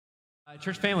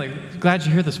Church family, glad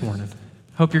you're here this morning.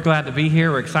 Hope you're glad to be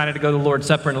here. We're excited to go to the Lord's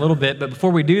Supper in a little bit. But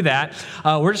before we do that,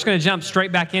 we're just going to jump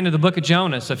straight back into the book of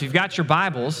Jonah. So if you've got your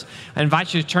Bibles, I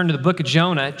invite you to turn to the book of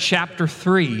Jonah, chapter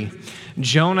 3.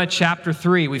 Jonah, chapter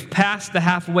 3. We've passed the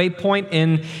halfway point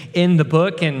in the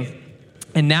book, and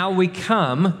now we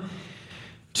come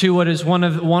to what is one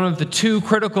of the two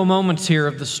critical moments here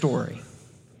of the story.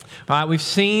 We've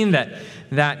seen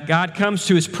that God comes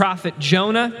to his prophet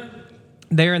Jonah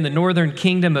there in the northern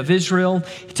kingdom of Israel.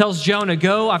 He tells Jonah,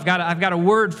 go, I've got a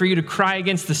word for you to cry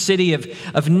against the city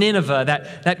of Nineveh,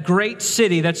 that great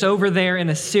city that's over there in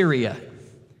Assyria.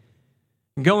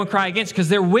 Go and cry against, because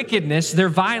their wickedness, their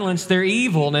violence, their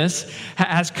evilness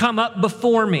has come up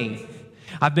before me.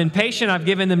 I've been patient, I've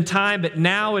given them time, but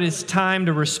now it is time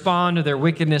to respond to their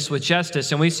wickedness with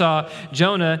justice. And we saw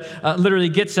Jonah literally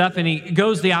gets up and he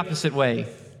goes the opposite way.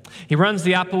 He runs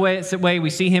the opposite way. We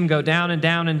see him go down and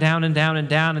down and down and down and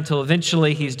down until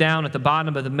eventually he's down at the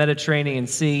bottom of the Mediterranean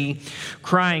Sea,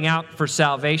 crying out for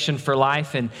salvation, for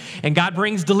life. And God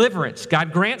brings deliverance.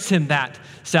 God grants him that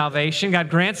salvation. God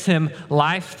grants him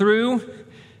life through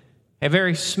a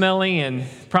very smelly and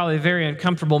probably very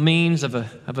uncomfortable means of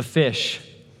a fish.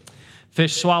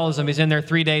 Fish swallows him. He's in there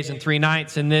 3 days and 3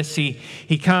 nights. In this,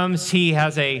 he comes, he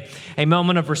has a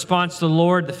moment of response to the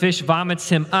Lord. The fish vomits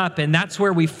him up, and that's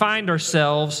where we find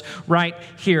ourselves right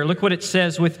here. Look what it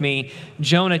says with me,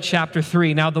 Jonah chapter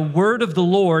 3. Now the word of the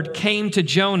Lord came to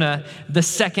Jonah the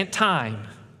second time.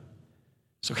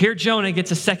 So here Jonah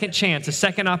gets a second chance, a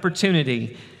second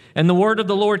opportunity. And the word of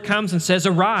the Lord comes and says,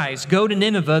 arise, go to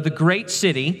Nineveh, the great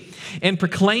city, and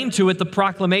proclaim to it the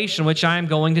proclamation which I am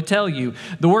going to tell you.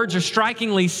 The words are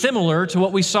strikingly similar to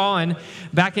what we saw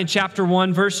back in chapter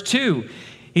 1, verse 2.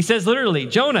 He says literally,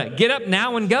 Jonah, get up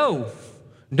now and go.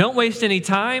 Don't waste any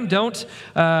time. Don't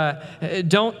go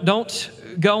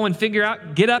and figure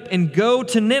out, get up and go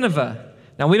to Nineveh.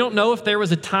 Now, we don't know if there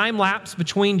was a time lapse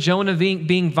between Jonah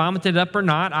being vomited up or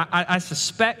not. I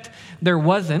suspect there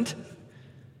wasn't.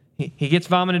 He gets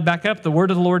vomited back up. The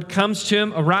word of the Lord comes to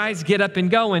him, arise, get up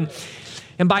and go. And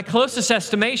by closest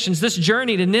estimations, this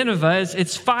journey to Nineveh,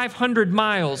 it's 500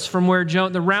 miles from where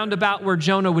the roundabout where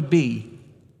Jonah would be.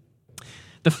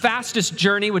 The fastest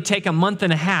journey would take a month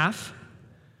and a half,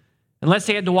 unless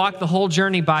he had to walk the whole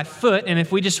journey by foot. And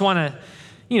if we just want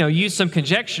to, use some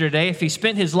conjecture today, if he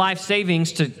spent his life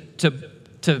savings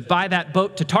to buy that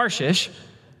boat to Tarshish,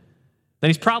 then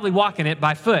he's probably walking it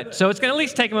by foot. So it's going to at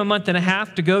least take him a month and a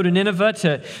half to go to Nineveh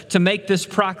to make this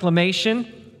proclamation.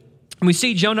 And we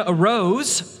see Jonah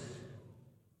arose,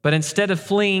 but instead of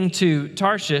fleeing to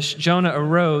Tarshish, Jonah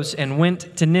arose and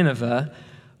went to Nineveh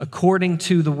according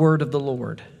to the word of the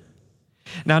Lord.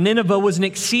 Now Nineveh was an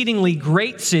exceedingly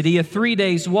great city, a 3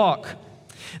 days walk.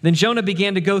 Then Jonah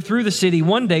began to go through the city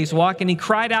 1 day's walk, and he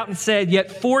cried out and said,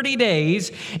 yet 40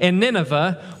 days and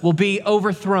Nineveh will be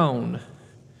overthrown.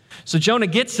 So Jonah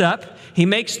gets up, he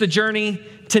makes the journey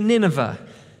to Nineveh.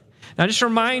 Now just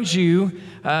remind you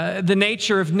the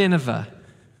nature of Nineveh.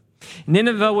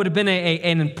 Nineveh would have been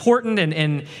an important,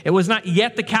 and it was not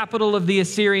yet the capital of the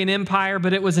Assyrian Empire,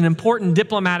 but it was an important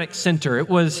diplomatic center. It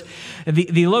was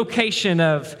the location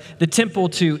of the temple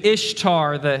to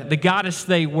Ishtar, the goddess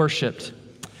they worshipped.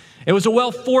 It was a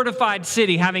well-fortified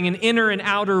city having an inner and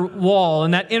outer wall,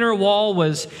 and that inner wall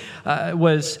was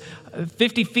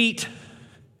 50 feet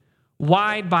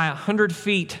wide by 100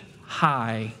 feet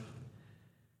high,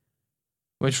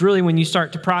 which really, when you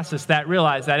start to process that,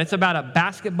 realize that it's about a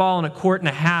basketball and a court and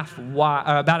a half wide,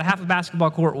 about a half a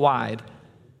basketball court wide.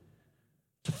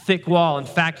 It's a thick wall. In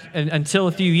fact, until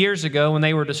a few years ago, when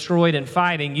they were destroyed in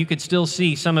fighting, you could still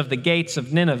see some of the gates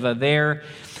of Nineveh there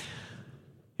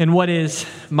in what is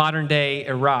modern-day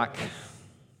Iraq.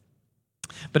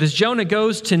 But as Jonah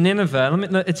goes to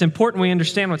Nineveh, it's important we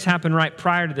understand what's happened right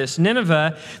prior to this.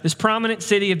 Nineveh, this prominent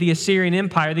city of the Assyrian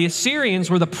Empire, the Assyrians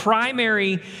were the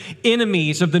primary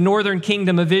enemies of the northern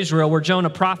kingdom of Israel, where Jonah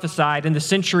prophesied in the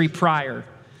century prior.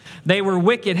 They were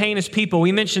wicked, heinous people.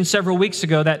 We mentioned several weeks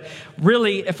ago that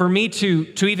really, for me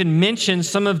to even mention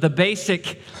some of the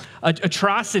basic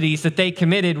atrocities that they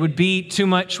committed would be too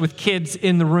much with kids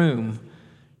in the room.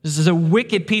 This is a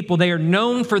wicked people. They are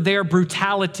known for their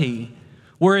brutality.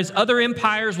 Whereas other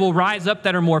empires will rise up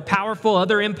that are more powerful,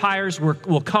 other empires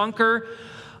will conquer,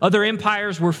 other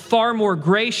empires were far more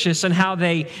gracious in how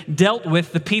they dealt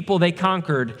with the people they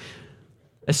conquered.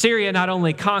 Assyria not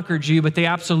only conquered you, but they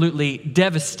absolutely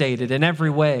devastated in every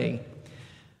way.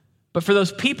 But for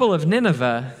those people of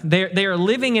Nineveh, they are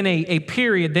living in a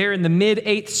period, they're in the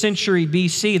mid-8th century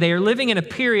BC, they are living in a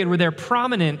period where their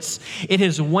prominence, it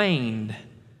has waned.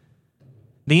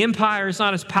 The empire is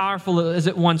not as powerful as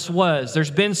it once was.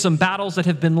 There's been some battles that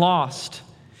have been lost.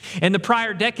 In the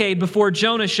prior decade, before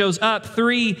Jonah shows up,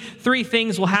 three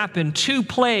things will happen. 2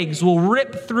 plagues will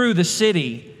rip through the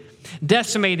city,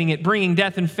 decimating it, bringing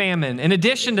death and famine. In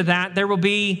addition to that, there will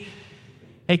be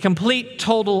a complete,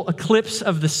 total eclipse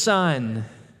of the sun.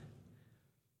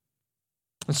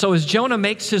 And so as Jonah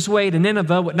makes his way to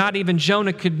Nineveh, what not even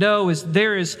Jonah could know is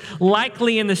there is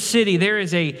likely in the city, there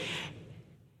is a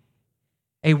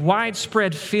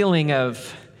widespread feeling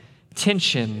of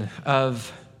tension,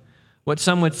 of what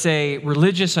some would say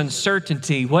religious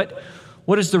uncertainty. What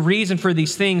is the reason for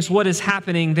these things? What is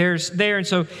happening there? And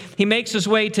so he makes his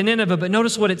way to Nineveh, but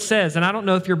notice what it says. And I don't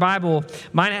know if your Bible,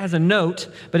 mine has a note,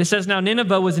 but it says, now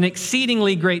Nineveh was an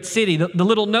exceedingly great city. The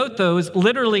little note, though, is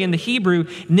literally in the Hebrew,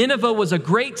 Nineveh was a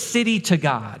great city to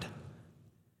God,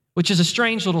 which is a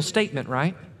strange little statement,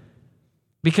 right?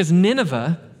 Because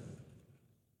Nineveh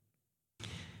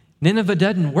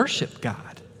doesn't worship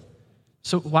God.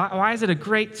 So why is it a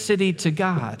great city to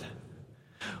God?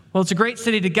 Well, it's a great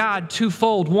city to God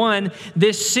twofold. One,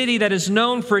 this city that is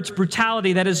known for its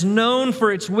brutality, that is known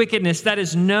for its wickedness, that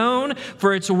is known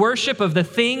for its worship of the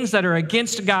things that are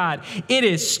against God. It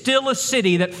is still a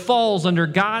city that falls under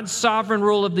God's sovereign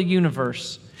rule of the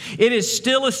universe. It is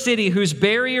still a city whose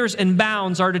barriers and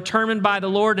bounds are determined by the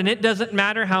Lord, and it doesn't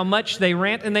matter how much they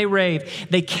rant and they rave.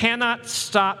 They cannot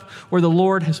stop where the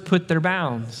Lord has put their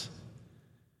bounds.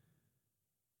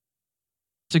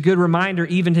 It's a good reminder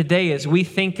even today as we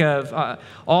think of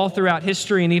all throughout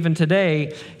history and even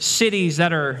today, cities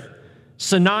that are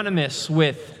synonymous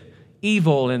with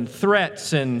evil and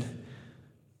threats and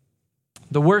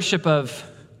the worship of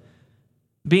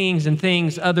beings and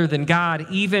things other than God.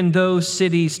 Even those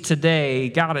cities today,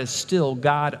 God is still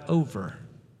God over.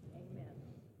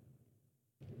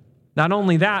 Not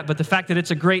only that, but the fact that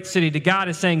it's a great city to God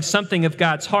is saying something of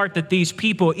God's heart, that these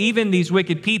people, even these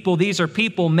wicked people, these are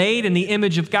people made in the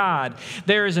image of God.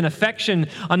 There is an affection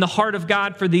on the heart of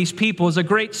God for these people. It's a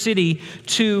great city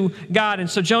to God. And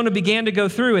so Jonah began to go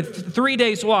through it. 3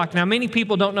 days walk. Now, many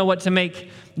people don't know what to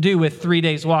do with 3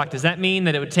 days walk. Does that mean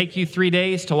that it would take you 3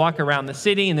 days to walk around the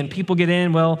city and then people get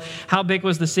in? Well, how big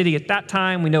was the city at that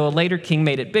time? We know a later king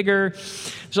made it bigger.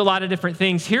 There's a lot of different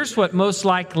things. Here's what most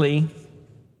likely,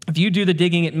 if you do the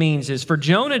digging, it means is for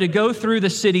Jonah to go through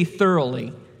the city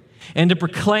thoroughly and to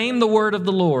proclaim the word of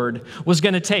the Lord was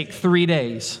going to take 3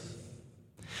 days.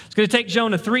 It's going to take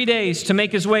Jonah 3 days to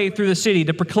make his way through the city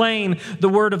to proclaim the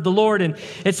word of the Lord. And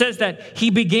it says that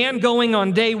he began going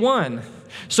on day 1.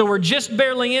 So we're just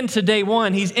barely into day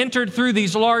 1. He's entered through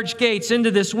these large gates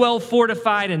into this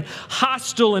well-fortified and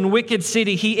hostile and wicked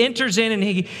city. He enters in and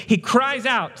he cries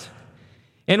out.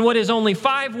 In what is only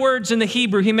 5 words in the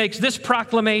Hebrew, he makes this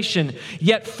proclamation,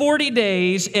 yet 40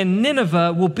 days and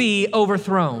Nineveh will be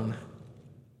overthrown.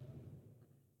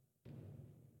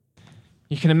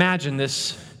 You can imagine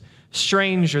this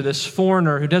stranger, this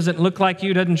foreigner who doesn't look like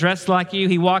you, doesn't dress like you.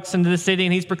 He walks into the city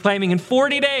and he's proclaiming in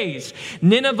 40 days,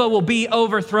 Nineveh will be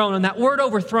overthrown. And that word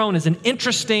overthrown is an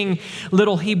interesting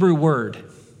little Hebrew word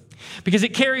because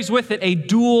it carries with it a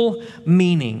dual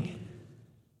meaning.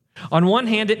 On one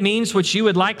hand, it means what you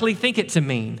would likely think it to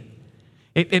mean.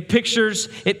 It pictures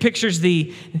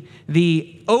the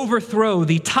overthrow,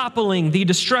 the toppling, the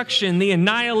destruction, the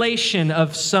annihilation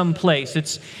of some place.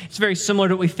 It's very similar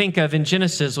to what we think of in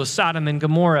Genesis with Sodom and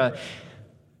Gomorrah.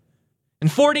 In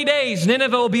 40 days,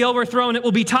 Nineveh will be overthrown, it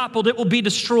will be toppled, it will be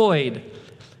destroyed.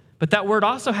 But that word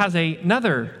also has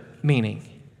another meaning,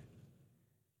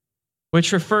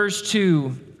 which refers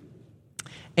to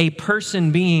a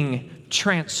person being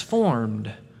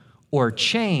transformed or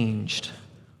changed,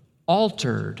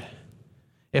 altered.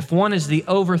 If one is the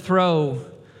overthrow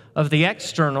of the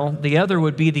external, the other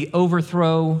would be the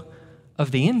overthrow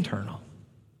of the internal.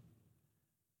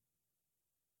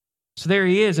 So there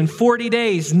he is. In 40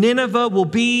 days, Nineveh will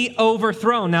be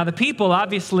overthrown. Now, the people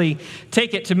obviously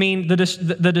take it to mean the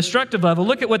destructive level.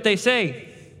 Look at what they say.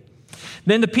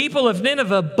 Then the people of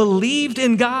Nineveh believed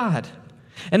in God,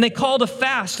 and they called a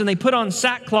fast, and they put on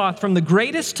sackcloth from the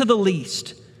greatest to the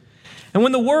least. And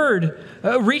when the word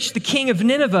reached the king of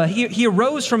Nineveh, he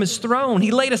arose from his throne. He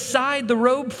laid aside the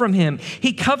robe from him.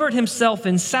 He covered himself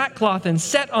in sackcloth and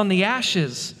sat on the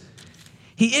ashes.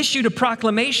 He issued a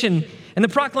proclamation, and the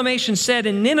proclamation said,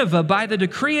 in Nineveh, by the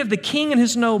decree of the king and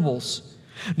his nobles,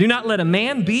 do not let a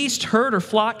man, beast, herd, or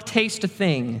flock taste a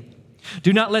thing.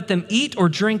 Do not let them eat or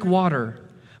drink water.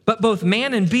 But both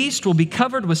man and beast will be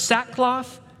covered with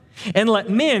sackcloth, and let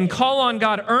men call on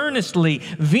God earnestly,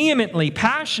 vehemently,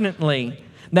 passionately,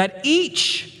 that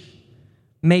each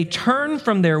may turn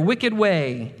from their wicked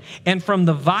way and from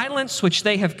the violence which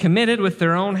they have committed with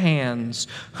their own hands.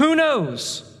 Who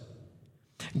knows?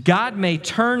 God may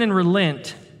turn and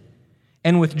relent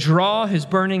and withdraw his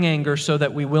burning anger so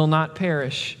that we will not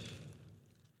perish.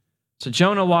 So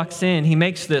Jonah walks in. He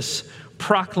makes this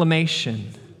proclamation.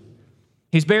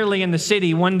 He's barely in the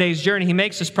city, one day's journey. He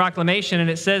makes this proclamation, and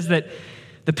it says that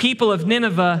the people of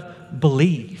Nineveh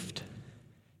believed.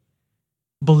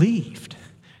 Believed.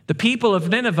 The people of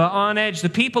Nineveh on edge, the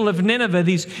people of Nineveh,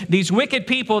 these wicked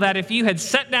people that if you had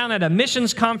sat down at a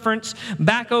missions conference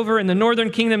back over in the northern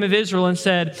kingdom of Israel and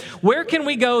said, where can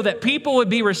we go that people would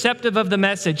be receptive of the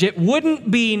message? It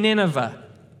wouldn't be Nineveh.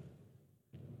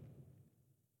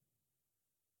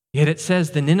 Yet it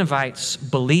says the Ninevites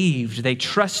believed, they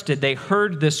trusted, they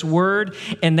heard this word,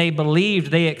 and they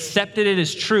believed, they accepted it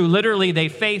as true. Literally, they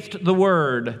faithed the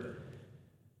word.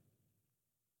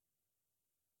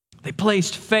 They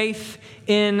placed faith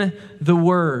in the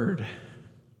word.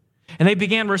 And they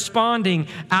began responding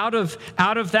out of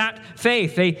that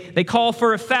faith. They call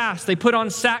for a fast. They put on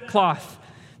sackcloth.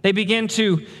 They begin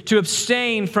to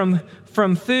abstain from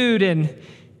food, and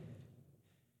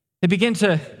they begin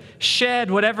to shed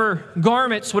whatever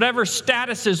garments, whatever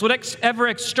statuses, whatever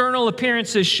external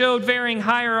appearances showed varying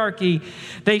hierarchy.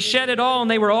 They shed it all,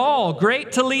 and they were all,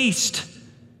 great to least,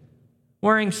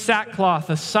 wearing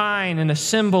sackcloth, a sign and a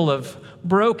symbol of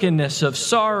brokenness, of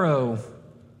sorrow.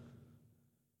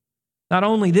 Not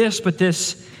only this, but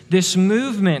this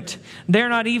movement, they're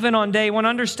not even on day one.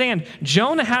 Understand,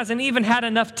 Jonah hasn't even had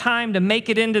enough time to make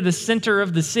it into the center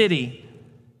of the city.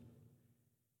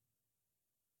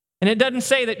 And it doesn't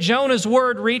say that Jonah's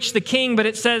word reached the king, but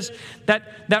it says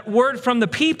that word from the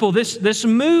people, this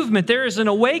movement, there is an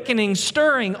awakening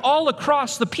stirring all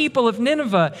across the people of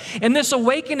Nineveh. And this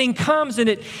awakening comes and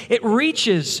it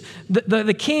reaches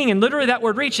the king. And literally that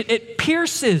word reach, it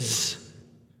pierces.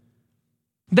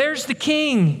 There's the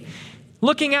king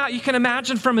looking out. You can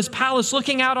imagine from his palace,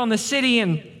 looking out on the city,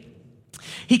 and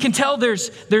he can tell there's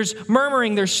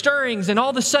murmuring, there's stirrings, and all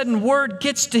of a sudden word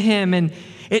gets to him, and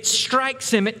it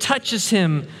strikes him, it touches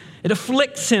him, it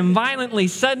afflicts him violently,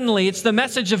 suddenly. It's the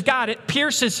message of God. It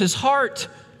pierces his heart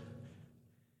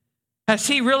as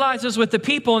he realizes with the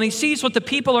people, and he sees what the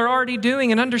people are already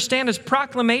doing, and understand his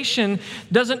proclamation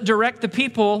doesn't direct the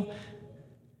people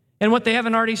and what they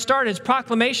haven't already started. His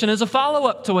proclamation is a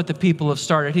follow-up to what the people have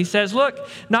started. He says, look,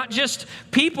 not just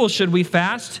people should we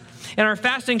fast, and our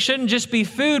fasting shouldn't just be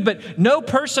food, but no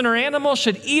person or animal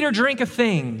should eat or drink a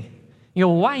thing. You go,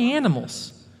 well, why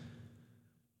animals?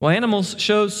 Well, animals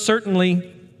shows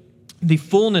certainly the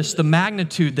fullness, the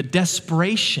magnitude, the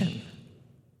desperation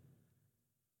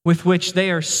with which they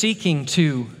are seeking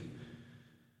to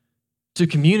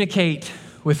communicate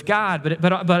with God.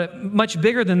 But much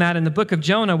bigger than that, in the book of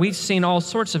Jonah, we've seen all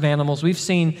sorts of animals. We've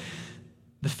seen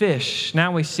the fish.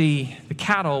 Now we see the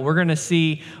cattle. We're going to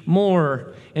see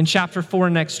more in chapter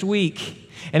 4 next week.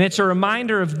 And it's a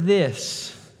reminder of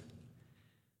this,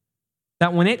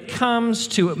 that when it comes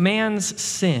to man's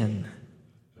sin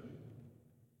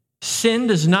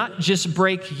does not just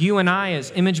break you and I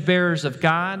as image bearers of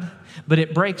God, but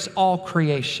it breaks all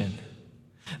creation.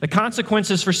 The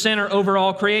consequences for sin are over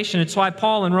all creation. It's why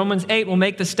Paul in Romans 8 will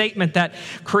make the statement that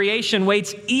creation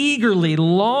waits eagerly,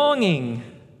 longing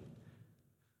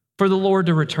for the Lord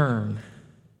to return.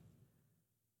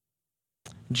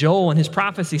 Joel in his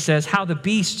prophecy says, how the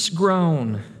beasts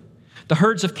groan. The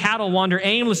herds of cattle wander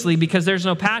aimlessly because there's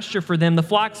no pasture for them. The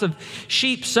flocks of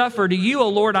sheep suffer. To you, O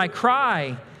Lord, I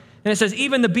cry. And it says,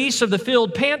 even the beasts of the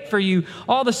field pant for you.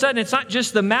 All of a sudden, it's not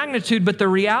just the magnitude, but the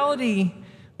reality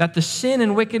that the sin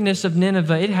and wickedness of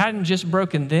Nineveh, it hadn't just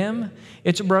broken them,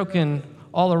 it's broken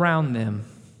all around them.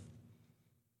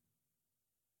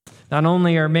 Not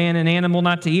only are man and animal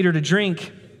not to eat or to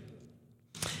drink,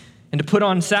 and to put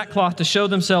on sackcloth to show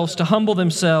themselves, to humble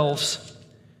themselves,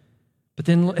 but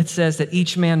then it says that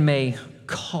each man may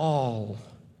call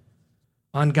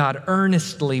on God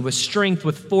earnestly, with strength,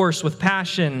 with force, with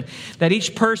passion, that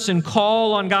each person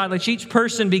call on God, let each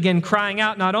person begin crying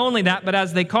out. Not only that, but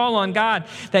as they call on God,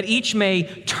 that each may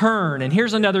turn. And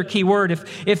here's another key word.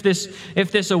 If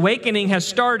this awakening has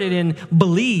started in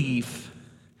believe,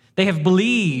 they have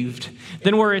believed,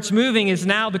 then where it's moving is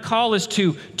now the call is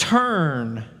to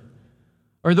turn,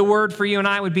 or the word for you and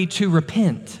I would be to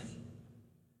repent.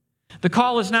 The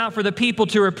call is now for the people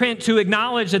to repent, to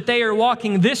acknowledge that they are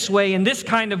walking this way in this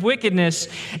kind of wickedness,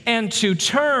 and to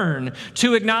turn,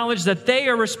 to acknowledge that they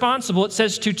are responsible. It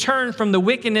says to turn from the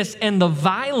wickedness and the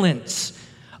violence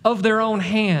of their own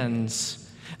hands.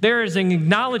 There is an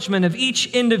acknowledgement of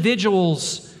each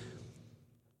individual's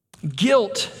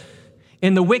guilt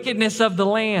in the wickedness of the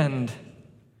land.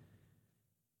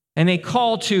 And a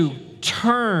call to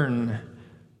turn,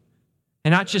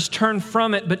 and not just turn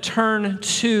from it, but turn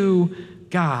to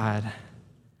God.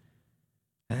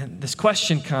 And this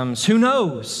question comes, who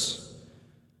knows?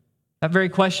 That very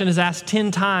question is asked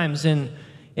 10 times in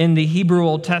the Hebrew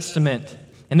Old Testament.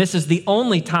 And this is the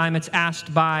only time it's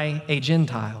asked by a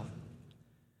Gentile.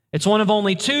 It's one of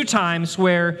only 2 times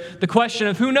where the question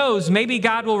of who knows, maybe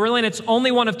God will relent. It's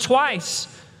only one of twice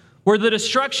where the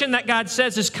destruction that God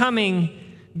says is coming,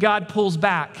 God pulls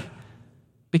back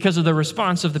because of the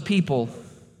response of the people.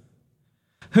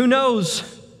 Who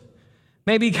knows?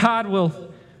 Maybe God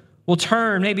will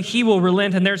turn. Maybe he will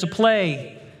relent. And there's a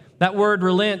play. That word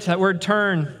relent, that word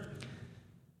turn,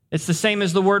 it's the same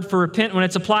as the word for repent. When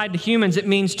it's applied to humans, it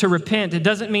means to repent. It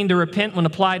doesn't mean to repent when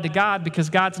applied to God because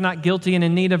God's not guilty and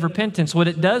in need of repentance. What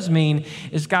it does mean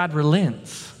is God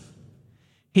relents.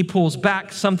 He pulls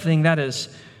back something that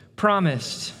is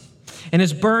promised. And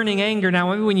his burning anger, now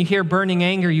maybe when you hear burning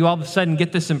anger, you all of a sudden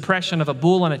get this impression of a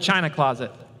bull in a china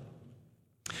closet.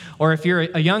 Or if you're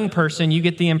a young person, you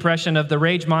get the impression of the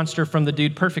rage monster from the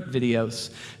Dude Perfect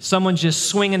videos. Someone just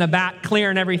swinging a bat,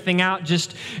 clearing everything out,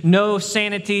 just no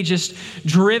sanity, just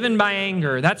driven by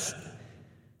anger. That's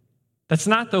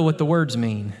not, though, what the words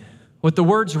mean. What the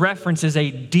words reference is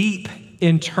a deep,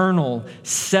 internal,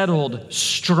 settled,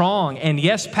 strong, and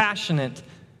yes, passionate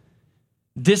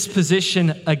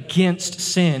disposition against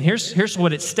sin. Here's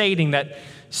what it's stating, that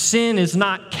sin is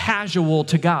not casual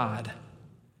to God.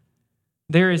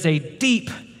 There is a deep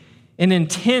and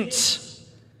intense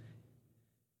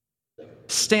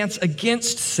stance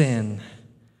against sin.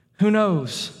 Who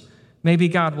knows? Maybe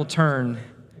God will turn.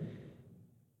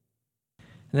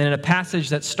 And then in a passage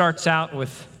that starts out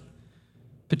with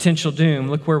potential doom,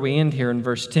 look where we end here in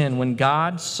verse 10. When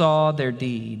God saw their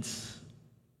deeds.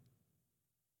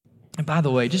 And by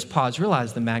the way, just pause,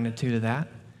 realize the magnitude of that.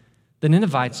 The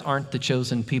Ninevites aren't the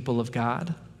chosen people of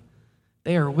God.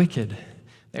 They are wicked.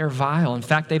 They're vile. In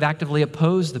fact, they've actively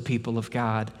opposed the people of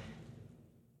God.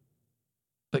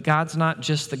 But God's not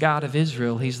just the God of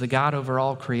Israel. He's the God over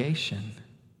all creation.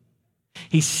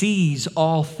 He sees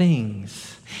all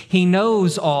things. He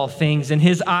knows all things, and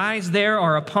his eyes there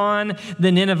are upon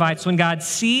the Ninevites. When God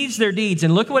sees their deeds,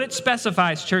 and look what it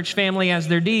specifies, church family, as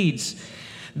their deeds,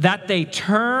 that they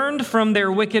turned from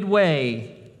their wicked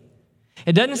way.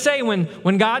 It doesn't say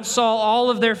when God saw all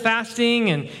of their fasting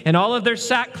and all of their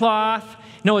sackcloth.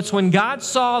 No, it's when God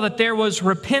saw that there was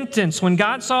repentance, when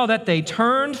God saw that they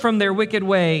turned from their wicked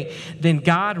way, then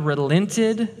God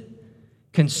relented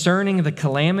concerning the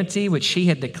calamity which he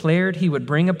had declared he would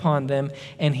bring upon them,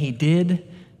 and he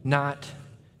did not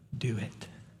do it.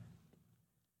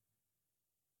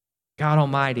 God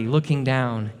Almighty looking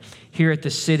down here at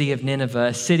the city of Nineveh,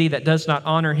 a city that does not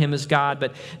honor him as God,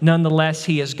 but nonetheless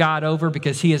he is God over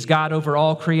because he is God over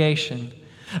all creation.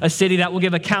 A city that will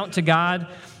give account to God,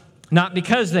 not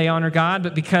because they honor God,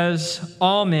 but because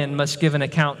all men must give an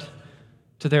account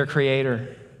to their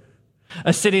Creator.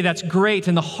 A city that's great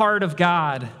in the heart of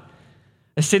God.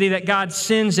 A city that God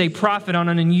sends a prophet on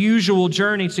an unusual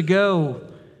journey to go.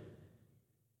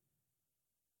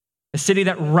 A city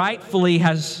that rightfully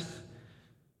has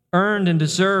earned and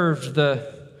deserved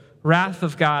the wrath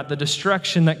of God, the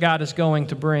destruction that God is going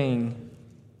to bring.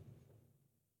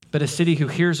 But a city who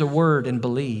hears a word and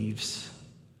believes,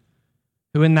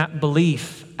 who in that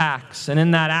belief acts, and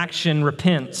in that action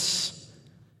repents.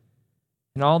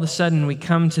 And all of a sudden we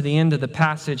come to the end of the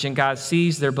passage, and God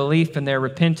sees their belief and their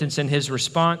repentance, and his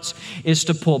response is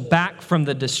to pull back from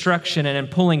the destruction. And in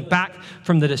pulling back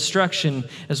from the destruction,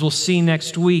 as we'll see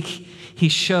next week, he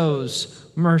shows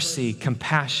mercy,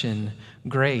 compassion,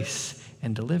 grace,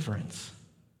 and deliverance.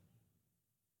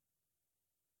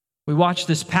 We watch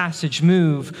this passage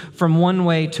move from one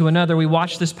way to another. We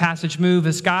watch this passage move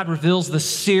as God reveals the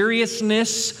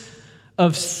seriousness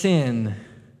of sin.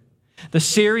 The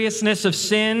seriousness of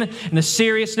sin and the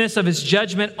seriousness of his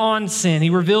judgment on sin.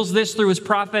 He reveals this through his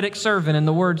prophetic servant and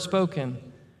the word spoken.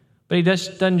 But he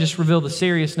doesn't just reveal the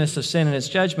seriousness of sin and his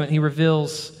judgment. He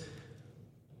reveals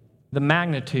the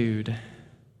magnitude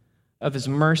of his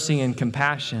mercy and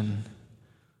compassion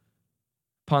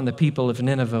upon the people of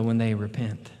Nineveh when they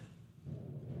repent.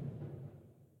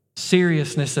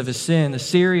 Seriousness of his sin, the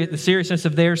seriousness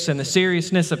of their sin, the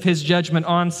seriousness of his judgment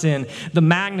on sin, the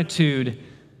magnitude,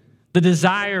 the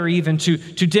desire even to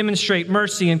demonstrate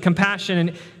mercy and compassion.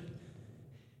 And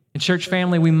in church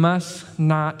family, we must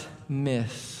not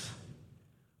miss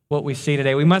what we see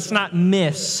today. We must not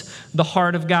miss the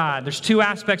heart of God. There's two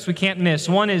aspects we can't miss.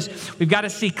 One is we've got to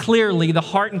see clearly the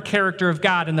heart and character of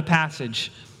God in the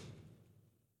passage.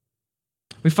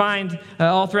 We find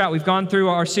all throughout, we've gone through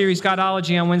our series,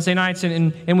 Godology, on Wednesday nights,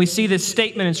 and we see this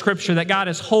statement in Scripture that God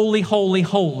is holy, holy,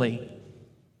 holy.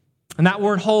 And that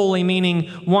word holy meaning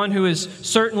one who is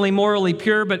certainly morally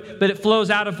pure, but it flows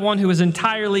out of one who is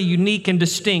entirely unique and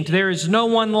distinct. There is no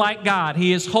one like God.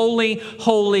 He is holy,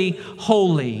 holy,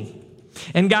 holy.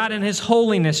 And God in His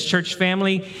holiness, church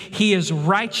family, He is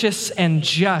righteous and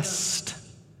just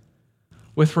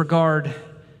with regard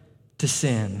to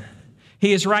sin.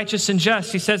 He is righteous and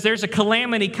just. He says there's a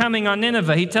calamity coming on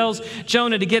Nineveh. He tells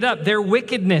Jonah to get up. Their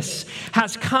wickedness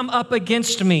has come up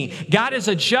against me. God is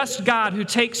a just God who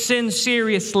takes sin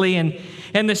seriously.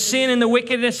 And the sin and the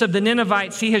wickedness of the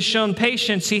Ninevites, He has shown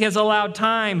patience. He has allowed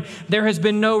time. There has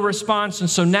been no response. And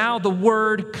so now the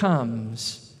word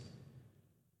comes.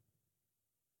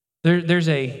 There's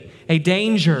a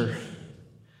danger,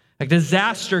 a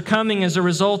disaster coming as a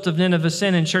result of Nineveh's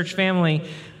sin. And church family,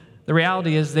 the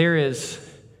reality is there is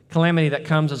calamity that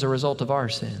comes as a result of our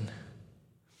sin.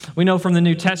 We know from the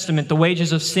New Testament the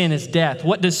wages of sin is death.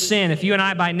 What does sin? If you and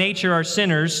I by nature are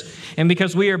sinners, and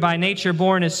because we are by nature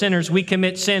born as sinners, we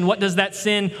commit sin. What does that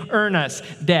sin earn us?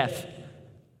 Death.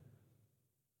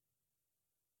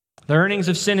 The earnings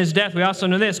of sin is death. We also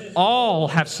know this: all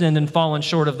have sinned and fallen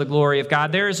short of the glory of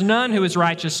God. There is none who is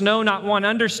righteous, no, not one.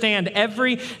 Understand,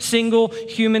 every single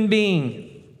human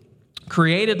being,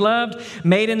 created, loved,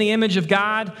 made in the image of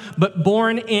God, but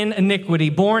born in iniquity,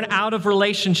 born out of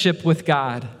relationship with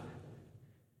God.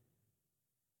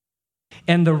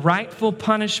 And the rightful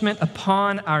punishment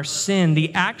upon our sin,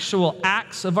 the actual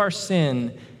acts of our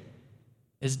sin,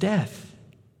 is death.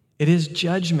 It is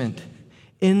judgment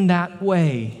in that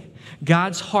way.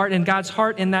 God's heart in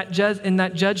that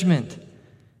judgment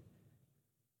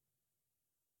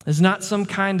is not some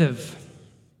kind of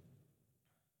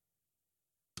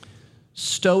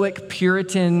stoic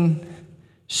Puritan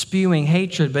spewing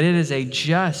hatred, but it is a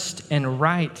just and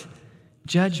right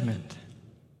judgment.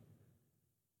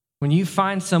 When you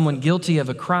find someone guilty of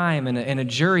a crime and a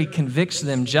jury convicts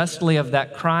them justly of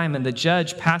that crime and the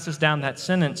judge passes down that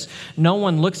sentence, no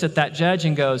one looks at that judge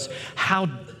and goes, "How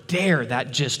dare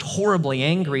that just horribly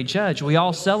angry judge?" We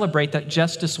all celebrate that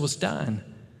justice was done.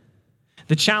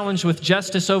 The challenge with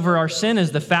justice over our sin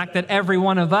is the fact that every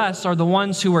one of us are the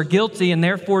ones who are guilty and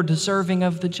therefore deserving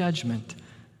of the judgment.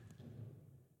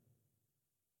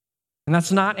 And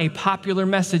that's not a popular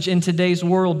message in today's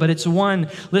world, but it's one.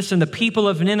 Listen, the people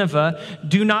of Nineveh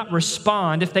do not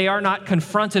respond if they are not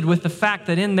confronted with the fact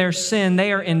that in their sin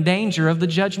they are in danger of the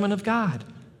judgment of God.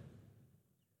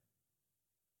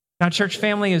 Now, church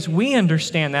family, as we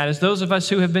understand that, as those of us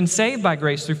who have been saved by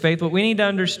grace through faith, what we need to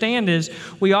understand is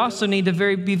we also need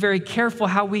to be very careful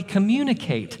how we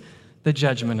communicate the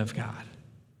judgment of God.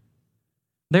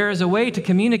 There is a way to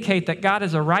communicate that God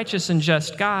is a righteous and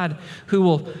just God who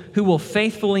will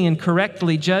faithfully and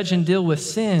correctly judge and deal with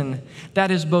sin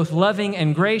that is both loving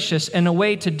and gracious, and a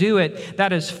way to do it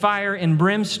that is fire and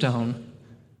brimstone.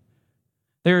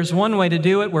 There's one way to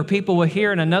do it where people will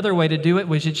hear, and another way to do it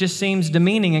which it just seems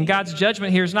demeaning. And God's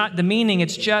judgment here is not demeaning,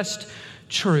 it's just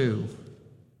true.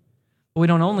 But we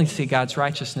don't only see God's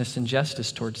righteousness and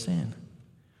justice toward sin.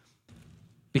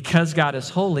 Because God is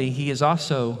holy, He is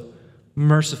also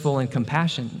merciful and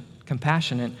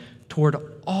compassionate toward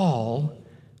all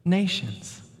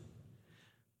nations.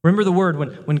 Remember the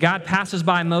word, when God passes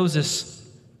by Moses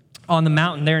on the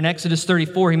mountain there in Exodus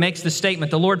 34, He makes the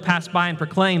statement, the Lord passed by and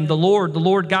proclaimed, the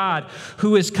Lord God,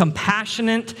 who is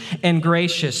compassionate and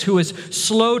gracious, who is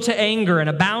slow to anger and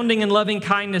abounding in loving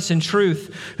kindness and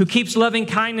truth, who keeps loving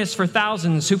kindness for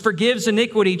thousands, who forgives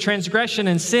iniquity, transgression,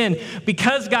 and sin.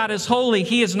 Because God is holy,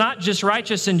 He is not just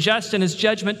righteous and just in His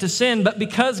judgment to sin, but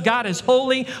because God is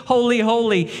holy, holy,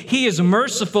 holy, He is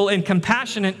merciful and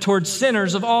compassionate towards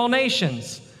sinners of all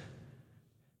nations.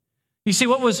 You see,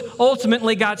 what was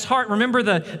ultimately God's heart? Remember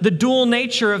the dual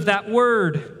nature of that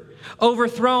word.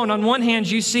 Overthrown. On one hand,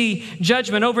 you see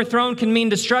judgment. Overthrown can mean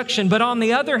destruction. But on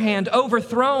the other hand,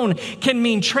 overthrown can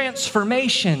mean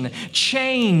transformation,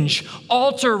 change,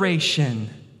 alteration.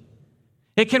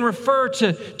 It can refer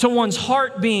to one's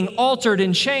heart being altered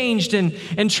and changed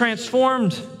and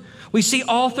transformed. We see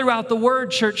all throughout the word,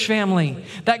 church family,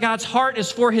 that God's heart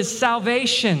is for His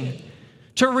salvation,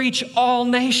 to reach all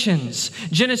nations.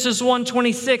 Genesis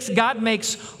 1:26, God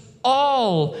makes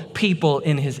all people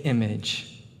in His image.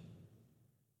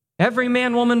 Every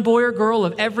man, woman, boy, or girl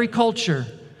of every culture,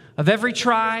 of every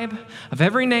tribe, of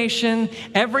every nation,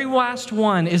 every last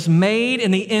one is made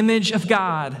in the image of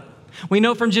God. We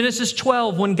know from Genesis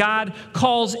 12, when God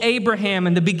calls Abraham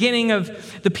in the beginning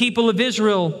of the people of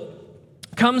Israel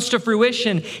comes to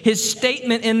fruition, his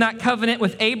statement in that covenant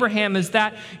with Abraham is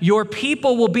that your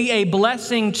people will be a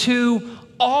blessing to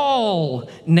all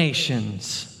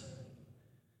nations.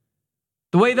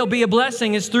 The way they'll be a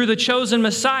blessing is through the chosen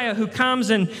Messiah who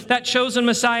comes, and that chosen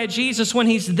Messiah, Jesus, when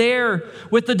he's there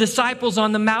with the disciples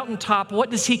on the mountaintop, what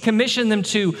does he commission them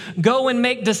to? Go and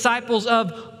make disciples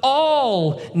of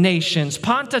all nations.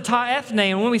 Panta ta ethne.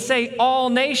 And when we say all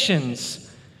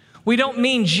nations, we don't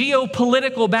mean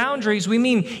geopolitical boundaries. We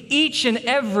mean each and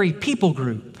every people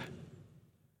group.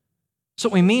 That's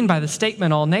what we mean by the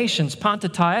statement, all nations. Panta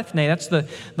ta ethne, that's the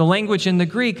language in the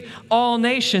Greek. All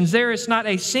nations. There is not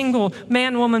a single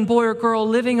man, woman, boy, or girl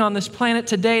living on this planet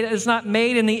today that is not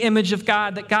made in the image of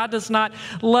God, that God does not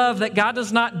love, that God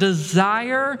does not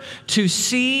desire to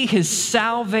see his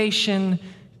salvation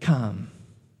come.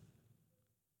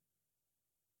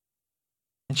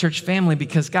 And church family,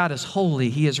 because God is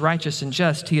holy, he is righteous and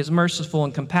just, he is merciful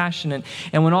and compassionate,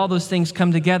 and when all those things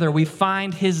come together, we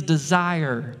find his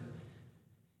desire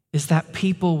is that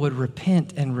people would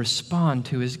repent and respond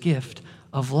to his gift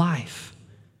of life.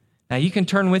 Now you can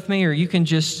turn with me or you can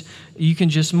just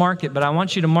mark it, but I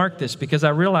want you to mark this because I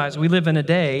realize we live in a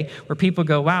day where people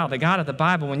go, wow, the God of the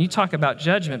Bible, when you talk about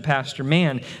judgment, Pastor,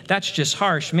 man, that's just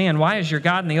harsh. Man, why is your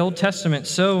God in the Old Testament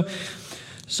so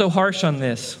harsh on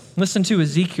this? Listen to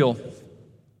Ezekiel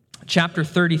chapter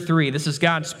 33. This is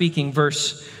God speaking,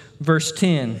 verse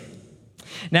 10.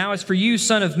 Now as for you,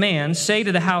 son of man, say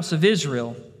to the house of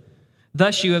Israel,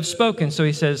 thus you have spoken. So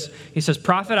he says,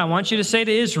 prophet, I want you to say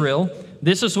to Israel,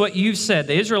 this is what you've said.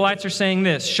 The Israelites are saying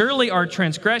this, surely our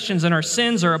transgressions and our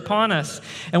sins are upon us,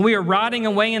 and we are rotting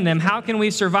away in them. How can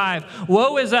we survive?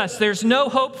 Woe is us. There's no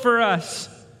hope for us.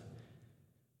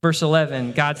 Verse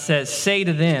 11, God says, say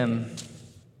to them,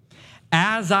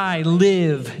 as I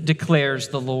live, declares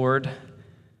the Lord,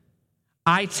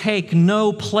 I take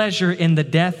no pleasure in the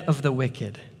death of the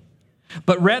wicked,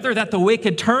 but rather that the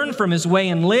wicked turn from his way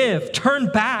and live. Turn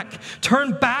back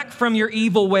from your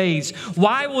evil ways.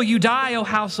 Why will you die, O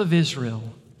house of Israel?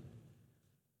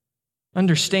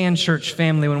 Understand, church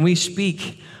family, when we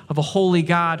speak of a holy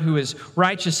God who is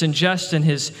righteous and just in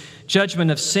his judgment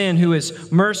of sin, who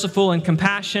is merciful and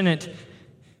compassionate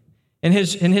in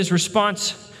his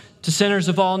response to sinners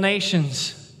of all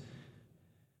nations,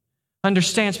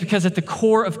 understands because at the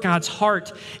core of God's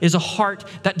heart is a heart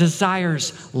that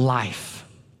desires life.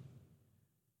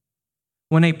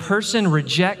 When a person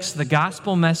rejects the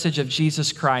gospel message of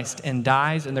Jesus Christ and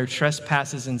dies in their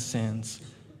trespasses and sins,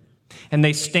 and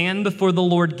they stand before the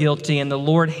Lord guilty, and the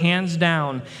Lord hands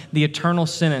down the eternal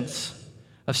sentence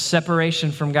of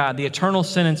separation from God, the eternal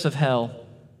sentence of hell,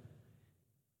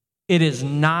 it is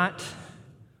not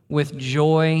with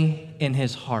joy in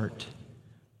his heart,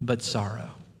 but sorrow.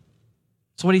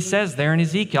 That's what he says there in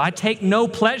Ezekiel. I take no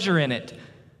pleasure in it.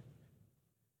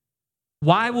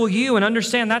 Why will you? And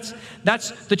understand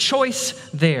that's the choice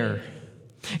there.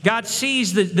 God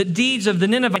sees the deeds of the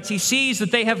Ninevites. He sees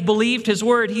that they have believed his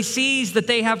word. He sees that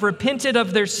they have repented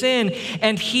of their sin,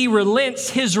 and he relents.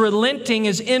 His relenting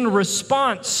is in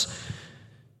response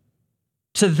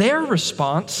to their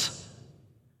response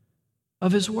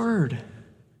of his word.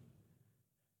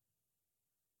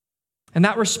 And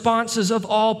that response is of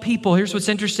all people. Here's what's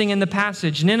interesting in the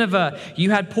passage. Nineveh, you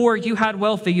had poor, you had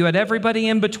wealthy, you had everybody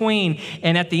in between.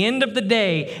 And at the end of the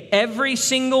day, every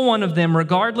single one of them,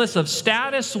 regardless of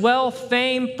status, wealth,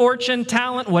 fame, fortune,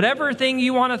 talent, whatever thing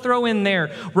you want to throw in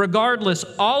there, regardless,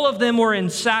 all of them were in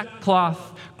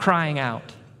sackcloth crying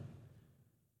out.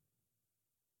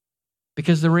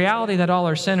 Because the reality that all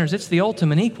are sinners, it's the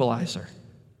ultimate equalizer.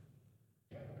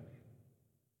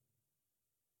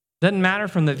 Doesn't matter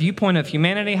from the viewpoint of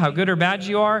humanity, how good or bad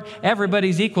you are,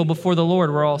 everybody's equal before the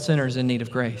Lord. We're all sinners in need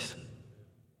of grace.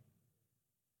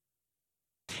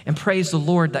 And praise the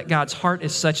Lord that God's heart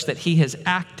is such that he has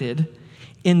acted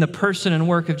in the person and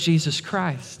work of Jesus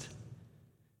Christ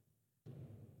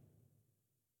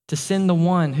to send the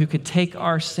one who could take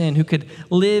our sin, who could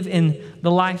live in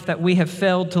the life that we have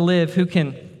failed to live, who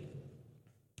can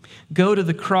go to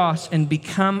the cross and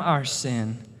become our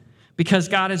sin. Because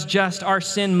God is just, our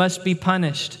sin must be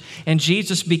punished. And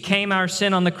Jesus became our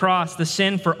sin on the cross, the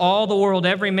sin for all the world,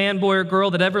 every man, boy, or girl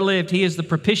that ever lived. He is the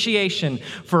propitiation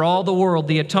for all the world,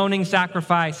 the atoning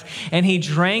sacrifice. And he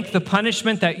drank the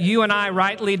punishment that you and I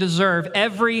rightly deserve,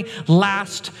 every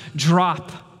last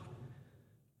drop,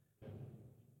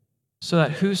 so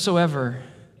that whosoever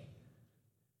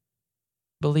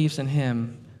believes in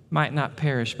him might not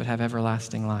perish but have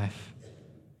everlasting life.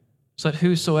 So that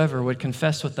whosoever would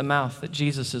confess with the mouth that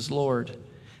Jesus is Lord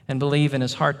and believe in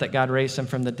his heart that God raised him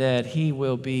from the dead, he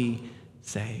will be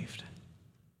saved.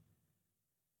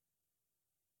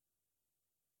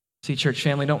 See, church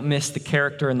family, don't miss the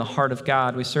character and the heart of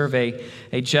God. We serve a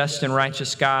just and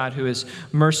righteous God who is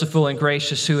merciful and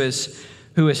gracious, who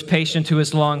is patient, who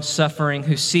is long-suffering,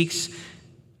 who seeks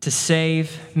to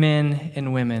save men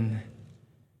and women.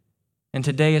 And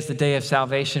today is the day of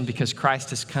salvation because Christ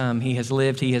has come. He has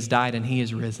lived, he has died, and he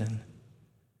is risen.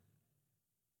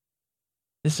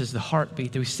 This is the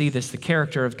heartbeat that we see this, the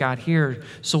character of God here.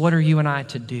 So what are you and I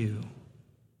to do?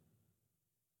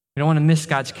 We don't want to miss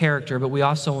God's character, but we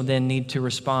also then need to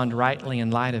respond rightly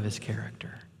in light of his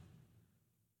character.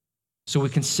 So we're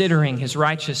considering his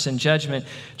righteousness and judgment.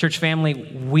 Church family,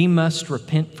 we must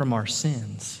repent from our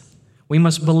sins. We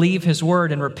must believe his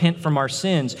word and repent from our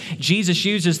sins. Jesus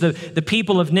uses the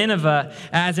people of Nineveh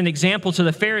as an example to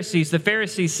the Pharisees. The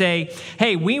Pharisees say,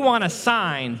 hey, we want a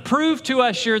sign. Prove to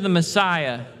us you're the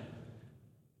Messiah.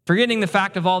 Forgetting the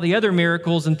fact of all the other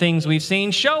miracles and things we've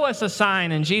seen, show us a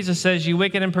sign. And Jesus says, you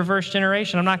wicked and perverse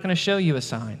generation, I'm not going to show you a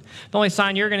sign. The only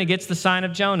sign you're going to get is the sign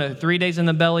of Jonah. 3 days in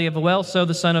the belly of a whale, so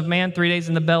the Son of Man, 3 days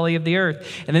in the belly of the earth.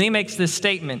 And then he makes this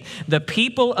statement, the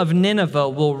people of Nineveh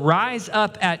will rise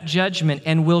up at judgment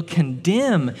and will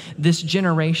condemn this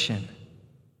generation.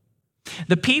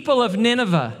 The people of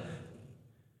Nineveh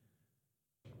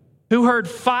who heard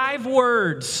 5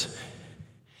 words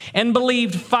and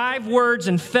believed 5 words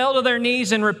and fell to their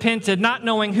knees and repented, not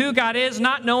knowing who God is,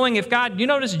 not knowing if God, you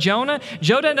notice Jonah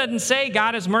doesn't say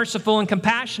God is merciful and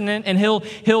compassionate and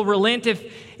he'll relent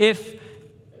if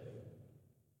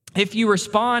you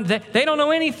respond. They don't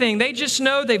know anything. They just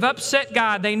know they've upset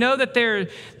God. They know that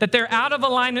they're out of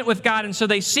alignment with God, and so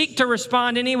they seek to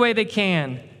respond any way they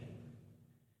can.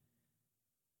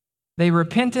 They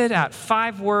repented at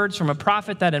 5 words from a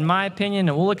prophet that, in my opinion,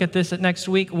 and we'll look at this next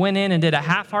week, went in and did a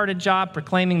half-hearted job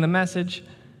proclaiming the message.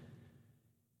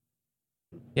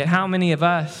 Yet how many of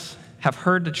us have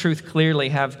heard the truth clearly,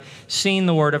 have seen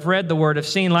the word, have read the word, have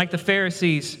seen, like the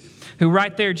Pharisees, who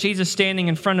right there, Jesus standing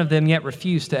in front of them, yet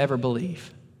refused to ever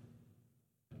believe?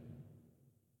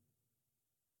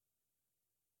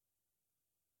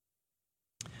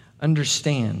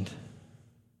 Understand,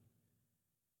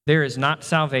 there is not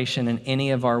salvation in any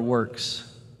of our works.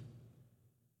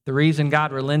 The reason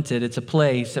God relented, it's a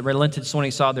place that relented when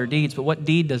he saw their deeds, but what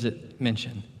deed does it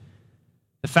mention?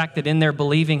 The fact that in their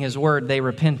believing his word, they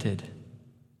repented.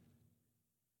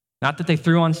 Not that they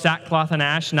threw on sackcloth and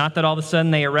ash, not that all of a sudden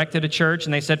they erected a church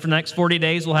and they said for the next 40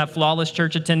 days we'll have flawless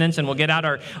church attendance and we'll get out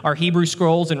our Hebrew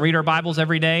scrolls and read our Bibles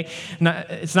every day.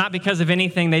 It's not because of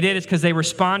anything they did, it's because they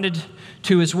responded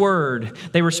to his word.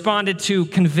 They responded to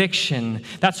conviction.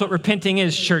 That's what repenting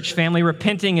is, church family.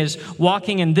 Repenting is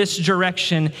walking in this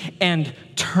direction and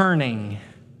turning.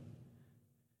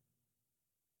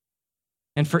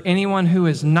 And for anyone who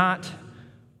is not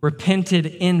repented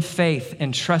in faith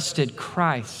and trusted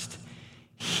Christ,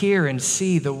 hear and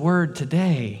see the word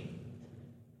today.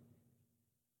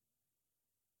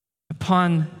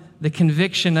 Upon the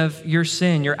conviction of your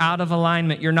sin, you're out of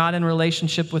alignment, you're not in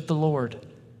relationship with the Lord.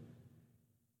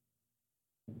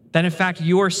 That in fact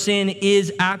your sin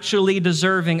is actually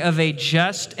deserving of a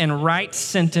just and right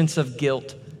sentence of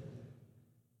guilt.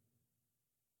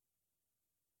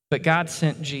 But God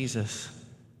sent Jesus,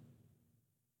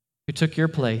 who took your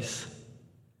place,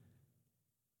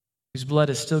 whose blood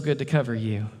is still good to cover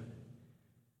you.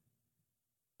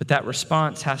 But that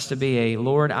response has to be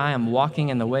Lord, I am walking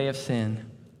in the way of sin.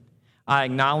 I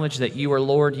acknowledge that you are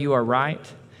Lord, you are right.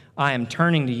 I am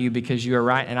turning to you because you are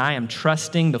right, and I am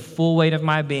trusting the full weight of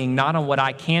my being, not on what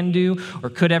I can do or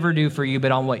could ever do for you,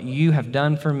 but on what you have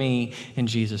done for me in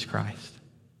Jesus Christ.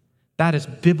 That is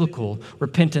biblical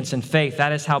repentance and faith.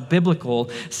 That is how biblical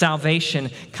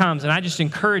salvation comes. And I just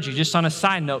encourage you, just on a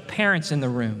side note, parents in the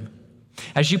room,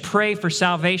 as you pray for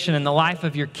salvation in the life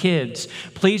of your kids,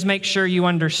 please make sure you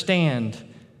understand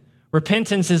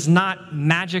repentance is not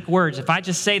magic words. If I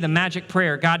just say the magic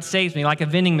prayer, God saves me, like a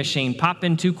vending machine, pop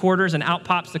in 2 quarters and out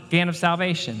pops the can of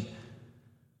salvation.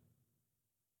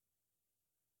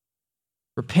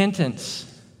 Repentance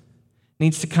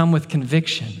needs to come with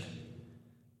conviction.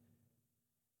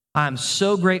 I'm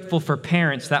so grateful for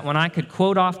parents that when I could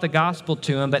quote off the gospel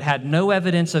to them but had no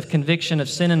evidence of conviction of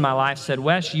sin in my life, said,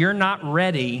 Wes, you're not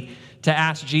ready to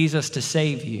ask Jesus to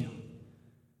save you.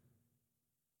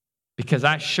 Because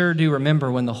I sure do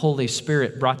remember when the Holy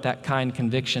Spirit brought that kind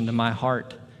conviction to my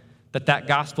heart, that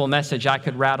gospel message I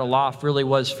could rattle off really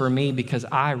was for me because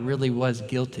I really was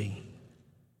guilty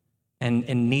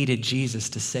and needed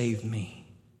Jesus to save me.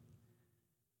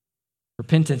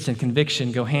 Repentance and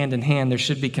conviction go hand in hand. There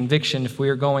should be conviction if we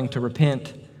are going to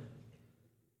repent.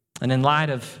 And in light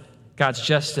of God's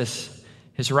justice,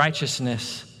 his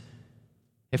righteousness,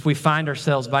 if we find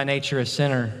ourselves by nature a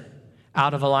sinner,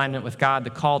 out of alignment with God, the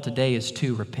call today is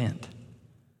to repent.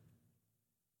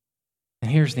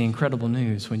 And here's the incredible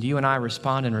news. When you and I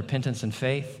respond in repentance and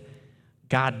faith,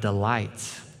 God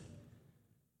delights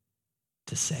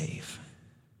to save.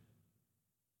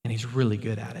 And he's really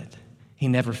good at it. He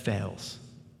never fails.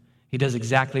 He does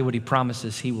exactly what he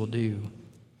promises he will do.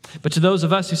 But to those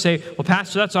of us who say, well,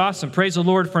 Pastor, that's awesome. Praise the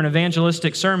Lord for an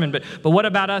evangelistic sermon. But what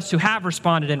about us who have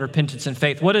responded in repentance and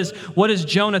faith? What does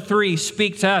Jonah 3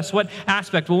 speak to us? What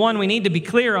aspect? Well, one, we need to be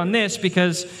clear on this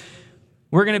because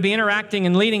we're going to be interacting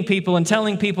and leading people and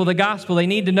telling people the gospel. They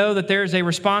need to know that there's a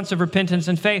response of repentance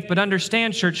and faith. But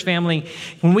understand, church family,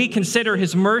 when we consider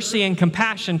his mercy and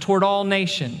compassion toward all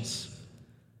nations,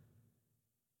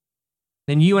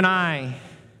 then you and I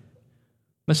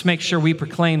must make sure we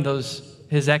proclaim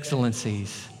his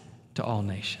excellencies to all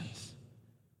nations.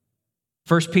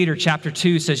 1 Peter chapter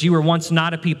 2 says, you were once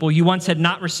not a people. You once had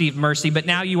not received mercy, but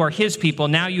now you are his people.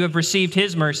 Now you have received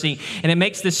his mercy. And it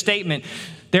makes this statement,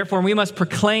 therefore we must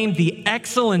proclaim the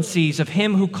excellencies of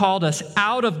him who called us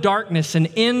out of darkness and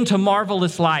into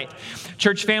marvelous light.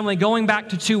 Church family, going back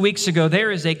to 2 weeks ago, there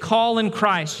is a call in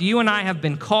Christ. You and I have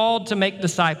been called to make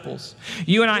disciples.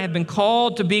 You and I have been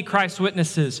called to be Christ's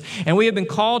witnesses. And we have been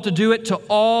called to do it to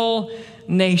all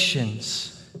nations.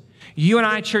 You and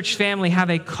I, church family, have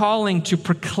a calling to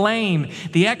proclaim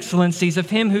the excellencies of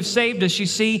him who saved us. You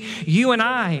see, you and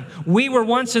I, we were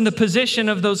once in the position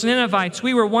of those Ninevites.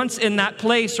 We were once in that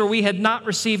place where we had not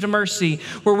received mercy,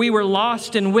 where we were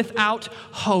lost and without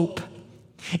hope.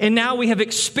 And now we have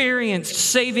experienced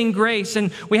saving grace,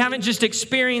 and we haven't just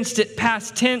experienced it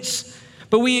past tense,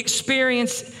 but we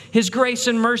experience his grace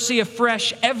and mercy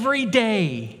afresh every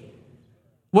day,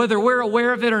 whether we're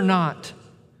aware of it or not,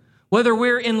 whether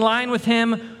we're in line with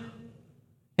him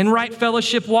in right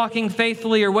fellowship, walking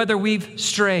faithfully, or whether we've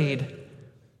strayed.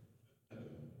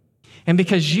 And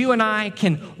because you and I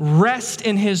can rest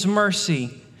in his mercy,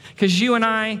 because you and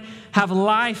I have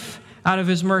life out of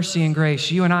his mercy and grace,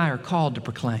 you and I are called to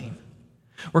proclaim.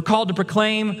 We're called to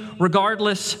proclaim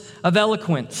regardless of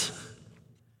eloquence.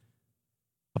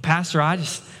 Well, Pastor, I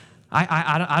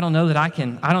don't know that I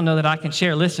can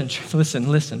share.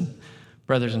 Listen,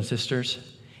 brothers and sisters.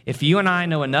 If you and I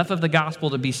know enough of the gospel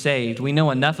to be saved, we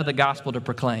know enough of the gospel to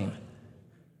proclaim.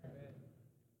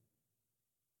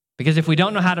 Because if we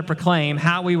don't know how to proclaim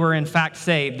how we were in fact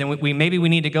saved, then maybe we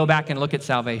need to go back and look at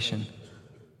salvation.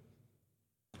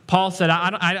 Paul said,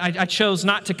 I chose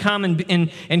not to come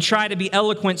and try to be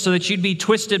eloquent so that you'd be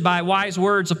twisted by wise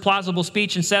words of plausible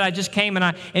speech. Instead, I just came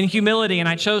in humility, and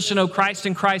I chose to know Christ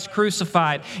and Christ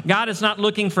crucified. God is not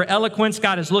looking for eloquence.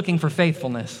 God is looking for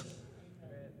faithfulness.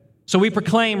 So we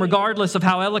proclaim regardless of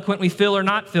how eloquent we feel or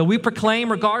not feel. We proclaim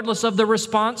regardless of the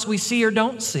response we see or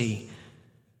don't see.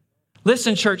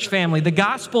 Listen, church family, the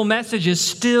gospel message is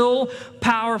still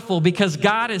powerful because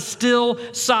God is still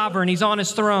sovereign. He's on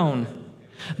his throne.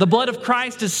 The blood of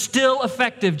Christ is still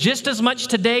effective just as much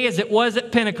today as it was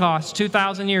at Pentecost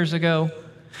 2,000 years ago.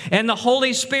 And the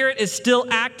Holy Spirit is still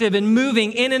active and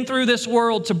moving in and through this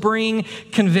world to bring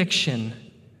conviction.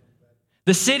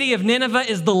 The city of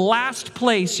Nineveh is the last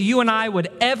place you and I would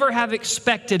ever have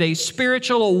expected a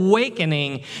spiritual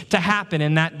awakening to happen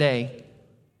in that day.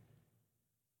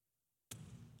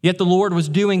 Yet the Lord was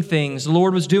doing things. The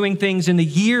Lord was doing things in the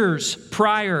years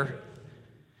prior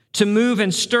to move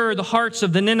and stir the hearts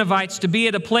of the Ninevites to be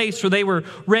at a place where they were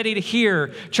ready to hear.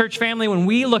 Church family, when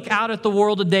we look out at the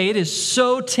world today, it is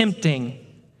so tempting.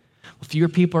 Fewer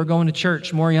people are going to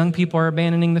church. More young people are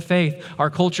abandoning the faith. Our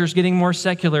culture is getting more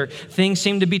secular. Things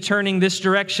seem to be turning this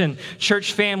direction.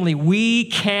 Church family, we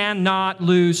cannot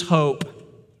lose hope.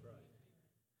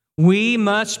 We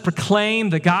must proclaim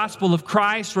the gospel of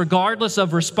Christ regardless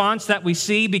of response that we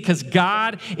see because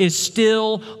God is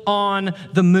still on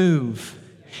the move.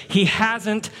 He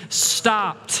hasn't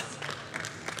stopped.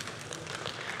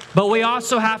 But we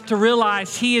also have to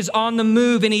realize he is on the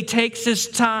move and he takes his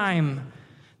time.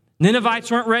 Ninevites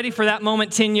weren't ready for that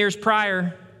moment 10 years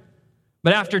prior.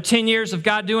 But after 10 years of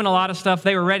God doing a lot of stuff,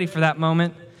 they were ready for that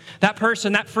moment. That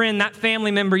person, that friend, that family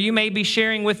member you may be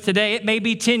sharing with today, it may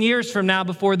be 10 years from now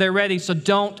before they're ready, so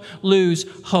don't lose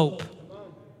hope.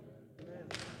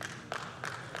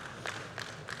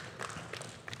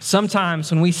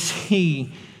 Sometimes when we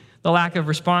see the lack of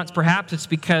response, perhaps it's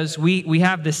because we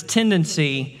have this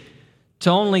tendency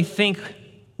to only think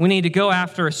we need to go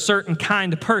after a certain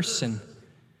kind of person.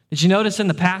 Did you notice in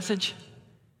the passage?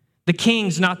 The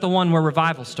king's not the one where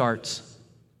revival starts.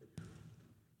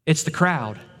 It's the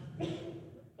crowd.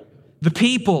 The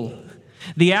people.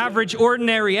 The average,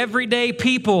 ordinary, everyday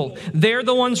people, they're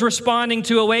the ones responding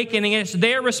to awakening. And it's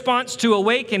their response to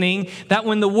awakening that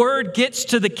when the word gets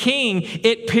to the king,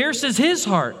 it pierces his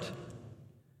heart.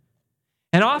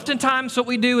 And oftentimes what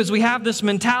we do is we have this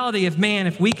mentality of, man,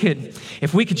 if we could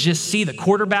just see the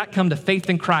quarterback come to faith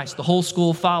in Christ, the whole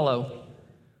school follow.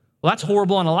 Well, that's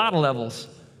horrible on a lot of levels.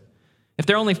 If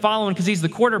they're only following because he's the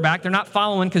quarterback, they're not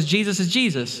following because Jesus is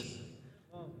Jesus.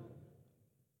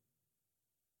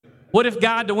 What if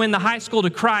God, to win the high school to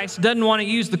Christ, doesn't want to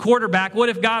use the quarterback? What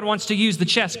if God wants to use the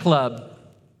chess club?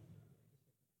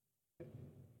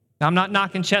 Now, I'm not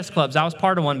knocking chess clubs. I was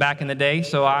part of one back in the day,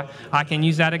 so I can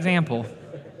use that example.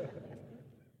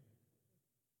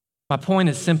 My point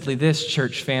is simply this,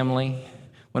 church family.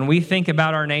 When we think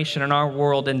about our nation and our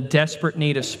world in desperate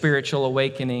need of spiritual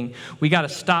awakening, we got to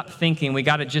stop thinking we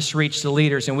got to just reach the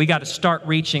leaders, and we got to start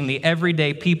reaching the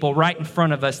everyday people right in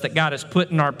front of us that God has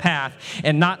put in our path,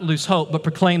 and not lose hope, but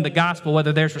proclaim the gospel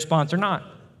whether there's response or not.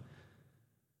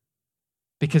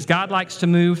 Because God likes to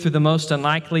move through the most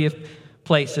unlikely of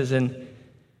places, and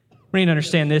we need to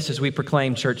understand this as we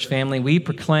proclaim, church family. We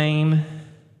proclaim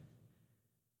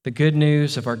the good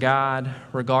news of our God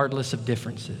regardless of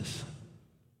differences.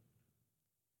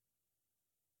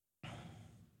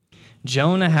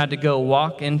 Jonah had to go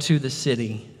walk into the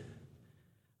city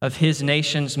of his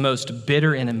nation's most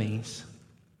bitter enemies,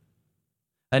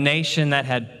 a nation that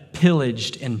had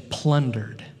pillaged and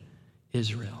plundered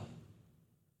Israel.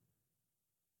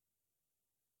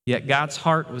 Yet God's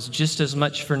heart was just as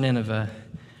much for Nineveh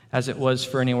as it was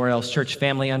for anywhere else. Church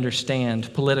family,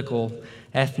 understand political,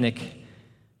 ethnic,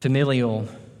 familial,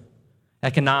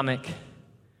 economic,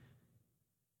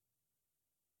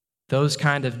 those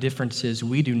kind of differences,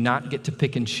 we do not get to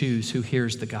pick and choose who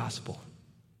hears the gospel.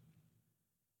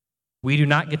 We do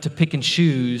not get to pick and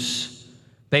choose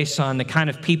based on the kind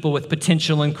of people with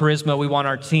potential and charisma we want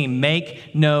our team.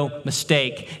 Make no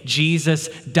mistake, Jesus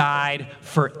died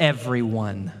for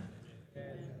everyone.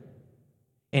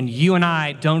 And you and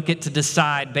I don't get to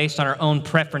decide based on our own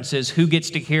preferences who gets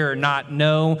to hear or not.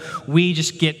 No, we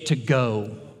just get to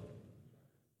go.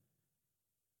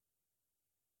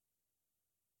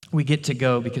 We get to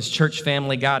go because, church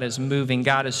family, God is moving.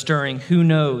 God is stirring. Who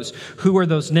knows? Who are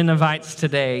those Ninevites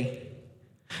today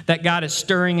that God is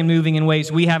stirring and moving in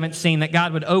ways we haven't seen, that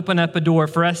God would open up a door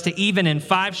for us to even in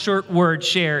 5 short words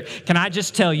share, can I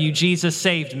just tell you, Jesus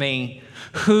saved me?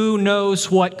 Who knows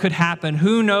what could happen?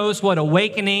 Who knows what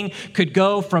awakening could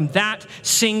go from that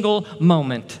single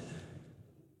moment?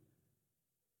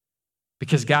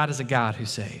 Because God is a God who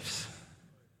saves.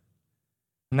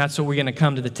 And that's what we're going to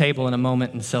come to the table in a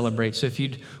moment and celebrate. So if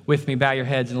you'd, with me, bow your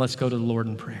heads and let's go to the Lord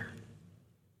in prayer.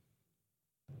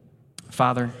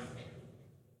 Father,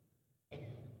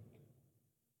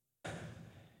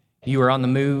 you are on the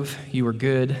move. You are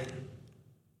good.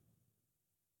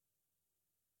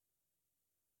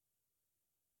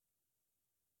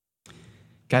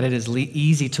 God, it is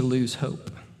easy to lose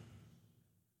hope.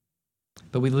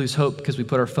 But we lose hope because we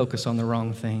put our focus on the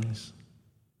wrong things.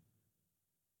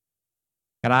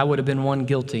 God, I would have been one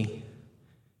guilty.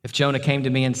 If Jonah came to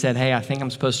me and said, hey, I think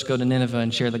I'm supposed to go to Nineveh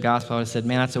and share the gospel, I would have said,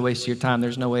 man, that's a waste of your time.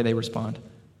 There's no way they respond.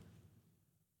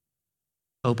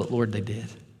 Oh, but Lord, they did.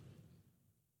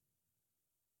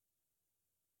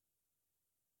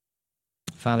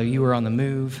 Father, you are on the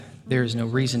move. There is no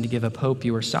reason to give up hope.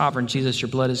 You are sovereign. Jesus, your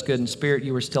blood is good, and Spirit,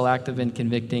 you are still active and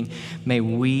convicting. May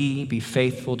we be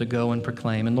faithful to go and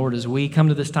proclaim. And Lord, as we come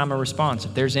to this time of response,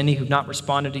 if there's any who've not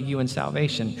responded to you in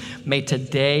salvation, may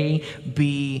today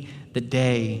be the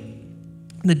day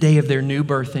of their new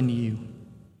birth in you.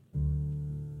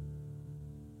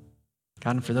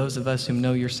 God, and for those of us who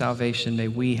know your salvation, may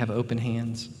we have open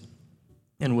hands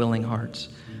and willing hearts.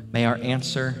 May our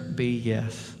answer be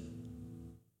yes.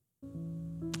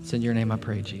 It's in your name I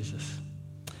pray, Jesus.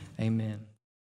 Amen.